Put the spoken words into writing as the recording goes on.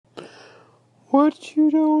What you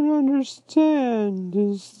don't understand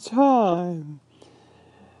is time.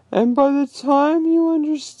 And by the time you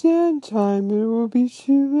understand time, it will be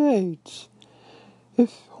too late.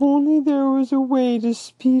 If only there was a way to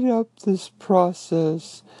speed up this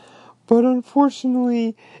process. But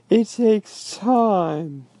unfortunately, it takes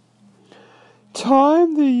time.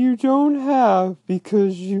 Time that you don't have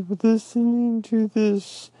because you're listening to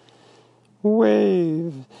this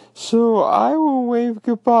wave. So I will wave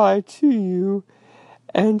goodbye to you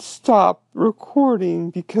and stop recording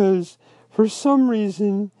because for some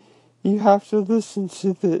reason you have to listen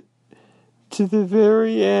to the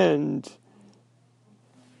very end.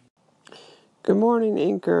 Good morning,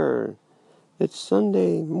 Anchor. It's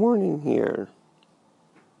Sunday morning here.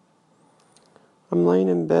 I'm laying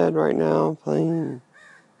in bed right now playing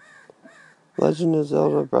Legend of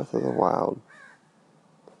Zelda Breath of the Wild.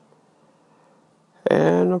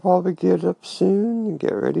 And I'll probably get up soon and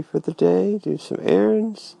get ready for the day, do some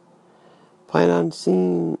errands. Plan on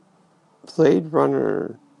seeing Blade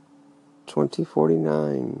Runner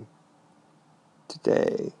 2049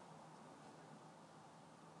 today.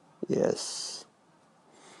 Yes.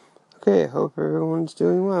 Okay, hope everyone's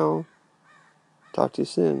doing well. Talk to you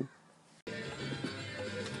soon.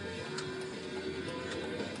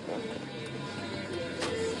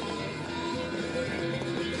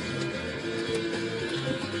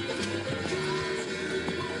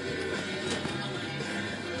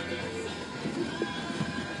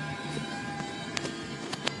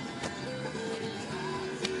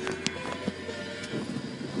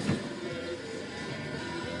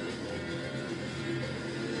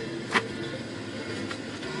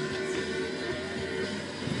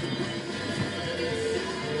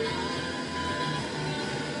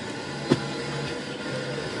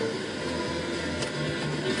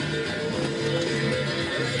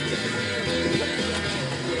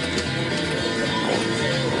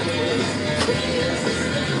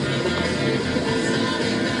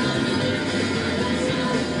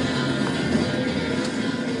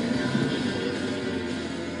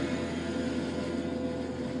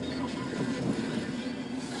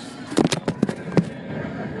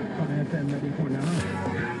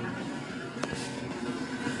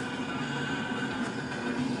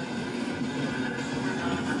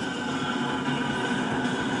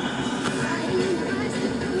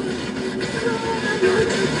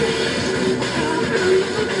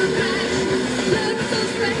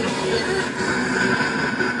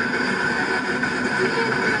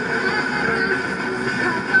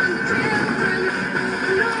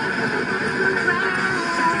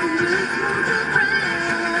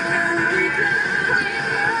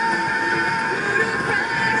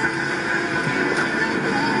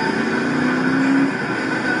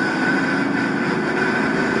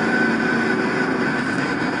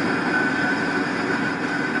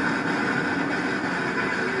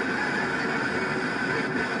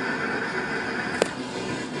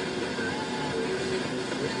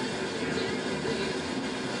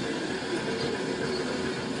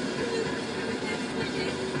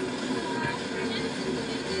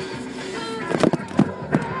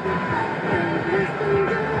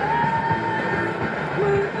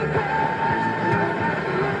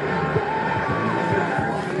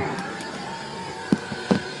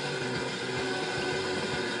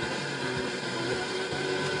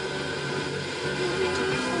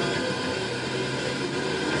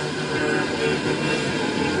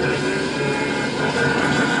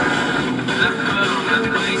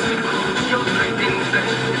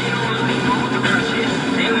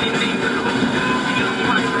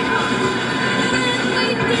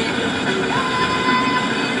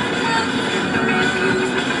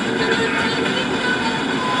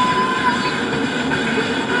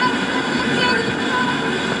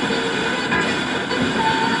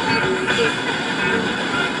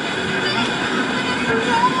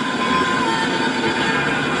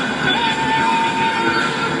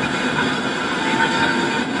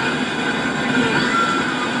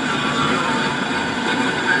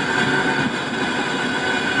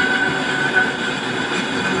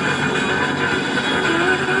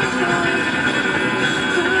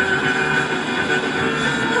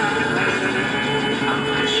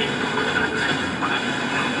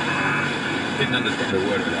 Didn't understand a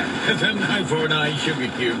word of that. FM949 Sugar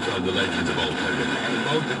Cubes on the Legends of Old Hogan. And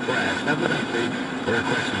both the crash. Evidently, there are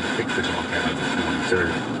questions to pick the talk out this morning, sir.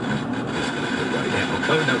 Just gonna put right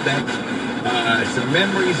now. Oh, no, thanks. Some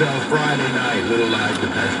memories of Friday night. Little Live,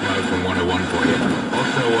 the best mode from 101 for you.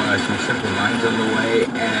 Also, some Simple Minds on the way.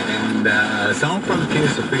 And a song from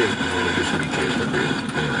Tears for Fears. Well, it used to be Tears for Fears.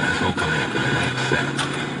 That's all coming up in the next set.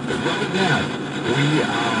 But right now, we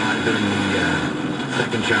are doing the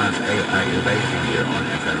second chance AI innovation here on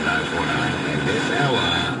FM 949. And this hour,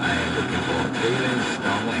 I am looking for Kaylin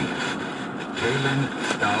Stallings. Kaylin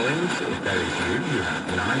Stallings, if that is you, you have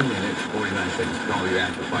 9 minutes, 49 seconds to call you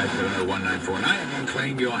back to 570-1949 and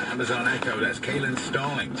claim your Amazon Echo. That's Kaylin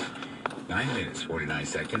Stallings. 9 minutes, 49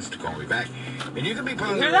 seconds to call me back. And you can be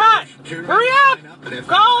part of Hear that? Hurry up!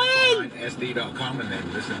 Call in! SD.com and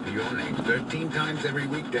then listen to your name. 13 times every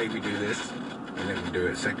weekday we do this. And then we do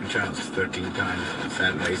it second chance 13 times on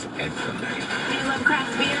Saturdays and Sundays. Do you love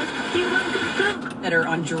craft beer? Do you love good food? Better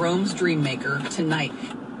on Jerome's Dream Maker tonight.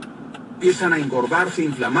 Empiezan a engordarse,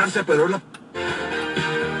 inflamarse, pero es la...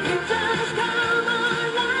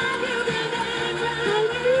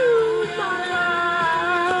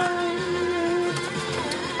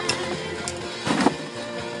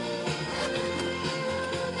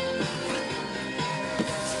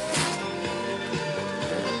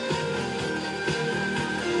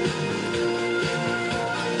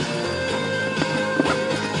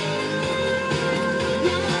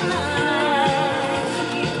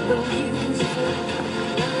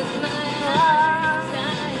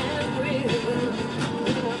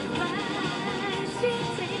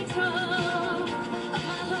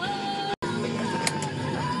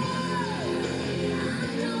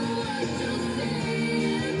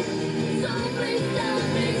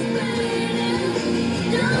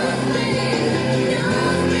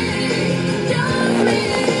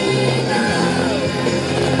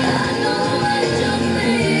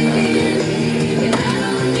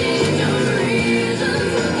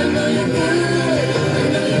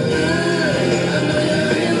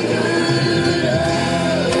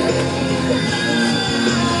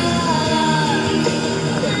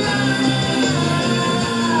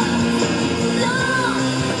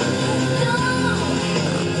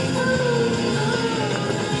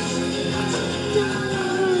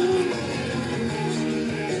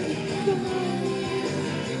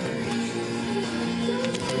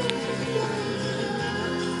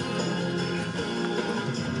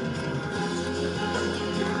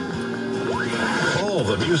 All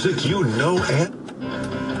the music you know and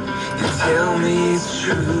tell me it's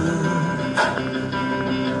true.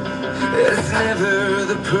 It's never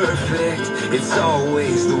the perfect, it's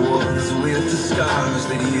always the ones with the scars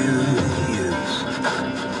that you use.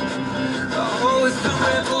 Oh, it's the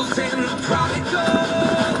rebels and the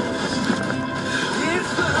prodigals.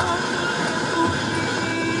 It's the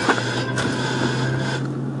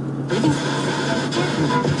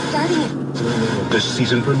Starting it. this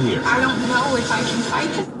season premiere. I don't know if I can fight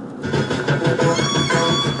this.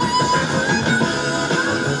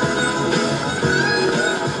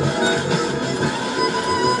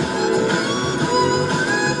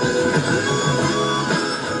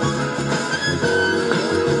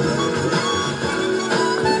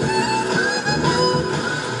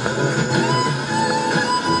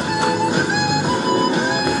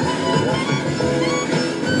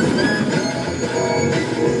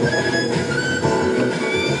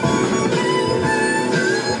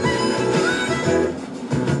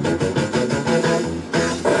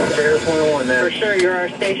 For sure, you're our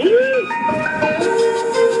station.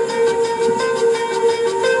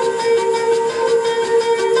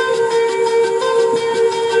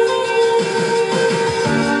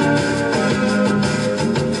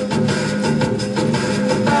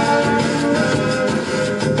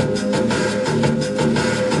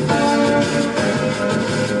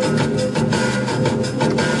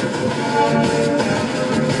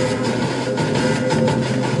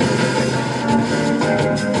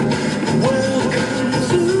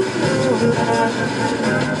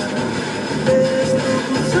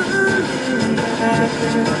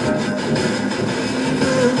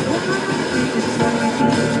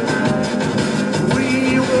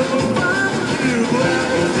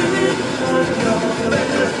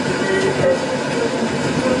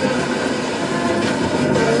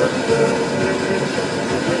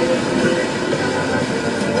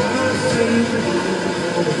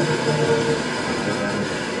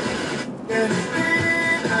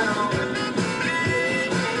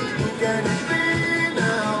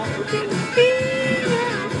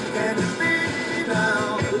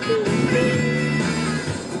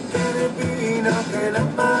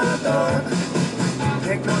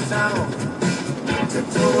 Make no sound,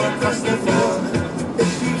 tiptoe across the floor.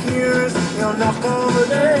 If he hears, he'll knock over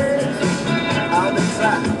there. I'll be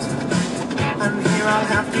trapped, and here I'll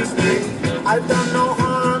have to stay. I've done no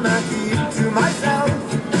harm, I keep to myself.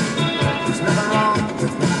 There's nothing wrong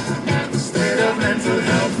with my state of mental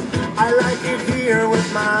health. I like it here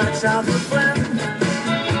with my childhood friend.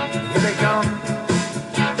 Here they come,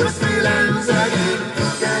 those feelings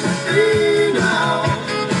again.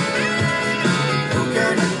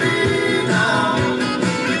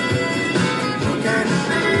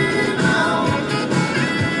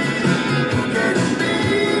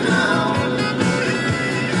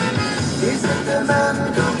 Isn't the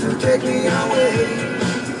man come to take me away?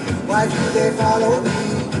 Why do they follow me?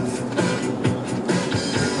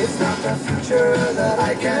 It's not the future that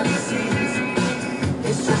I can see.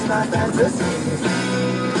 It's just my fantasy.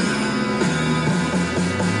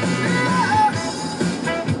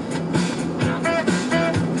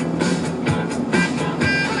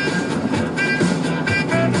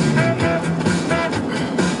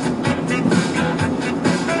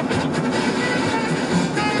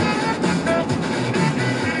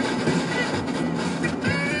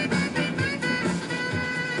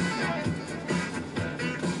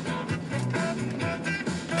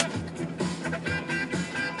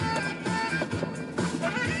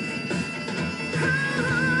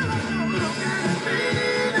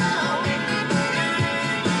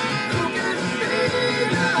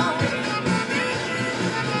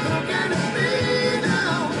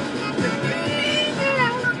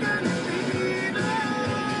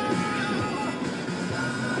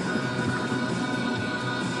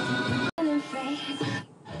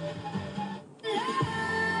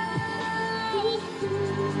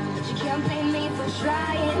 Can't blame me for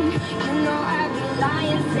trying. You know I'd be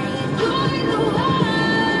lying, saying you're the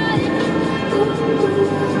one.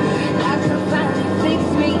 I could finally fix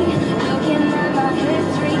me. Looking at my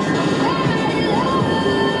history, somebody love.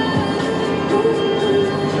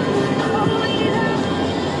 Oh, yeah.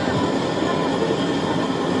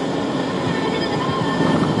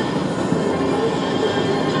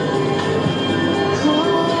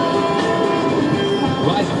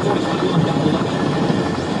 Rise of 421 double up.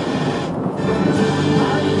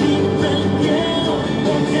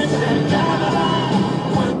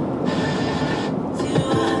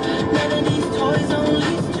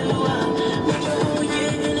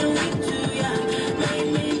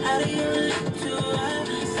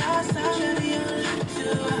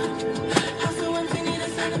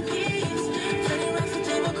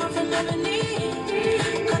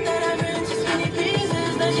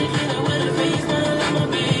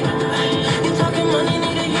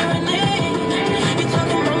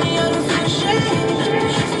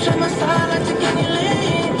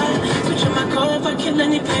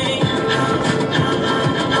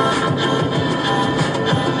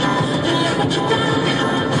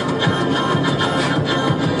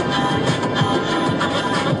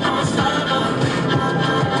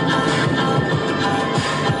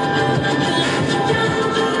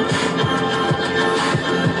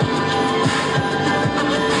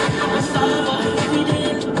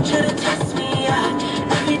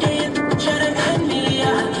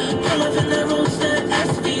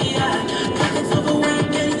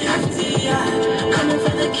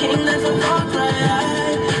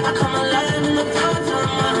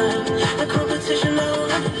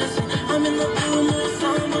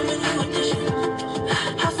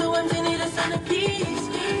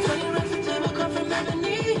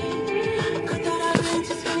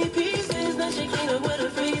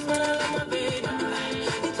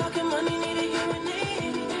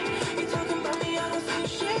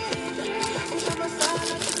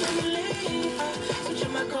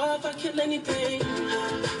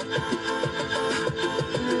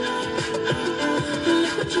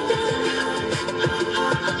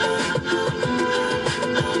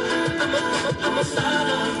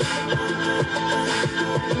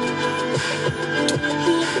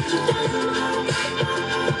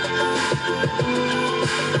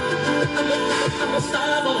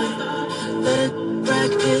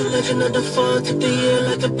 Legend of the fall, took the year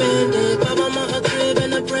like a bandit. Bought mama a crib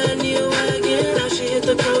and a brand new wagon. Now she hit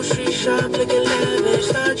the grocery shop looking lavish.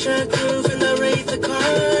 Star Trek roof and the Wraith the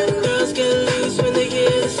car. Girls get loose when they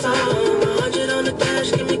hear the song. 100 on the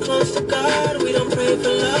dash, get me close to God. We don't pray for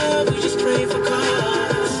love, we just pray for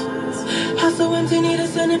cause. House so empty, need a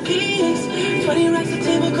centerpiece. 20 racks of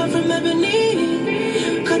table come from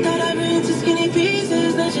ebony. Cut that ivory into skinny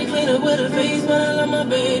pieces. Then she clean up with her face, but I love my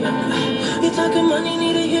baby. You talking money,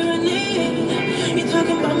 need a hearing aid. You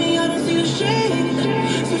talking about me, I don't see a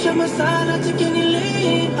shade. Switch on my side, I take any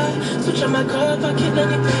lane. Switch on my car if I kill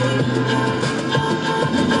anything.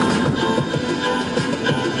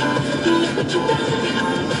 Look what you done.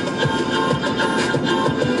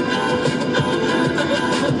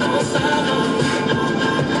 I'm a star.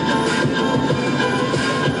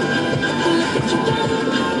 Look what you done.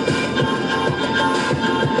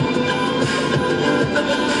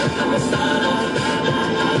 I'm a star.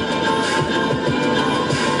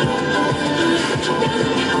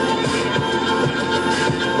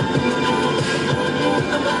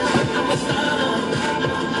 I'm a star.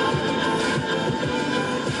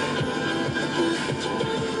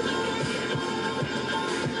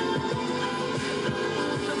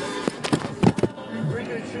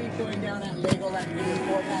 going down at Legoland. You get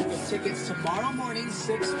 4-pack of tickets tomorrow morning,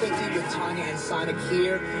 6:50 with Tanya and Sonic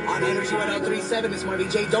here on Energy 1037. It's Marvin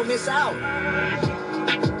J. Don't miss out.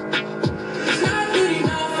 It's not good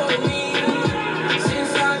enough for me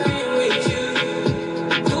since I've been with you.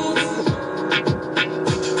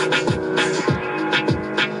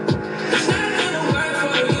 It's not gonna work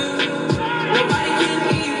for you. Nobody can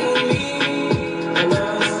equal me.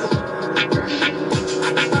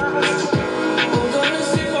 I'm gonna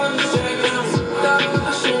sip on this track now. I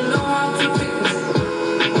should know how to pick me.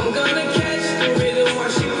 I'm gonna catch the rhythm while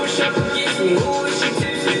she push up against me. Ooh, is she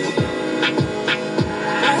tipsy? I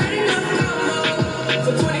had enough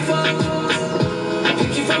for 24.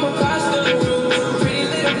 Picked you from across the room. Pretty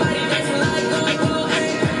little body dancing like go-go,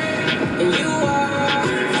 hey. And you are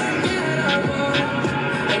unforgettable.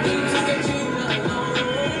 I need to get you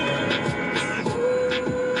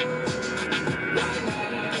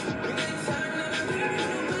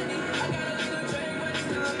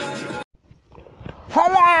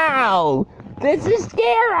Hello! This is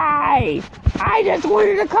Scary! I just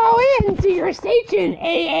wanted to call in to your station,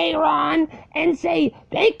 Aaron, and say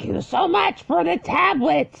thank you so much for the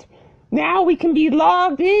tablets. Now we can be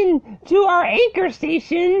logged in to our anchor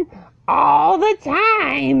station all the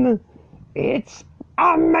time. It's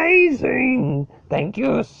amazing. Thank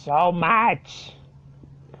you so much.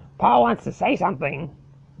 Paul wants to say something.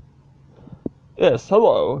 Yes,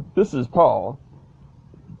 hello, this is Paul.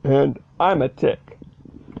 And I'm a tick.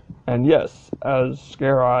 And yes, as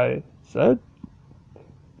Scary said,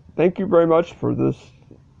 thank you very much for this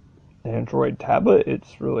Android tablet.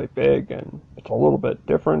 It's really big and it's a little bit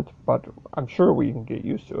different, but I'm sure we can get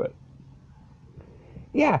used to it.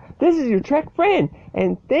 Yeah, this is your Trek friend,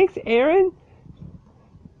 and thanks, Aaron.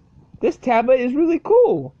 This tablet is really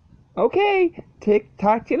cool. Okay,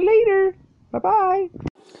 talk to you later. Bye-bye.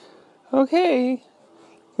 Okay,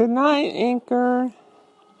 good night, Anchor.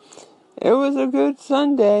 It was a good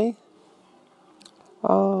Sunday.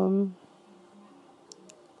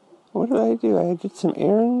 What did I do? I did some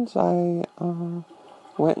errands. I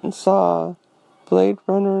went and saw Blade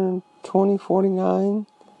Runner 2049.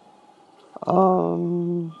 I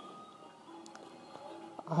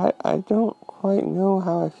don't quite know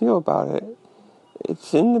how I feel about it.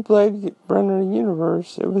 It's in the Blade Runner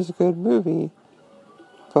universe. It was a good movie,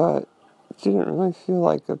 but it didn't really feel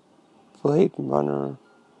like a Blade Runner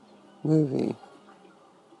movie.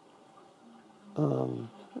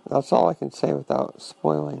 That's all I can say without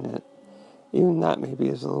spoiling it. Even that maybe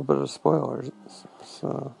is a little bit of spoilers,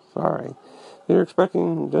 so sorry. If you're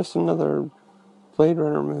expecting just another Blade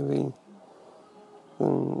Runner movie,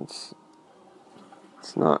 then it's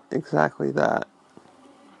not exactly that.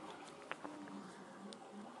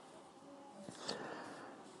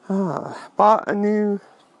 I bought an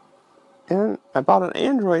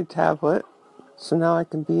Android tablet, so now I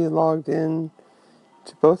can be logged in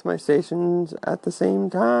to both my stations at the same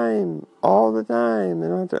time, all the time. I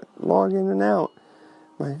don't have to log in and out.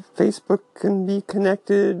 My Facebook can be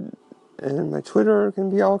connected, and my Twitter can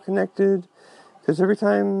be all connected, because every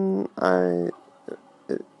time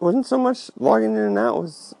it wasn't so much logging in and out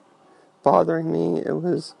was bothering me, it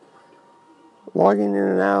was logging in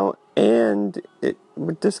and out, and it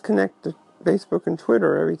would disconnect the Facebook and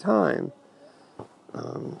Twitter every time.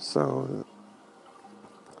 So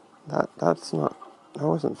that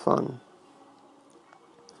wasn't fun.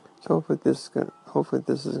 So hopefully this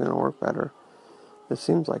is gonna work better. It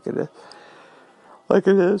seems like it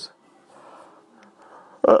is.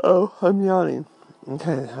 Uh-oh, I'm yawning.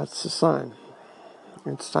 Okay, that's the sign.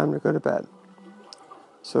 It's time to go to bed.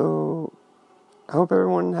 So I hope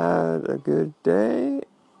everyone had a good day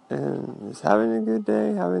and is having a good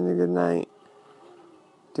day, having a good night,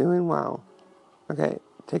 doing well. Okay,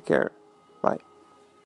 take care. Bye.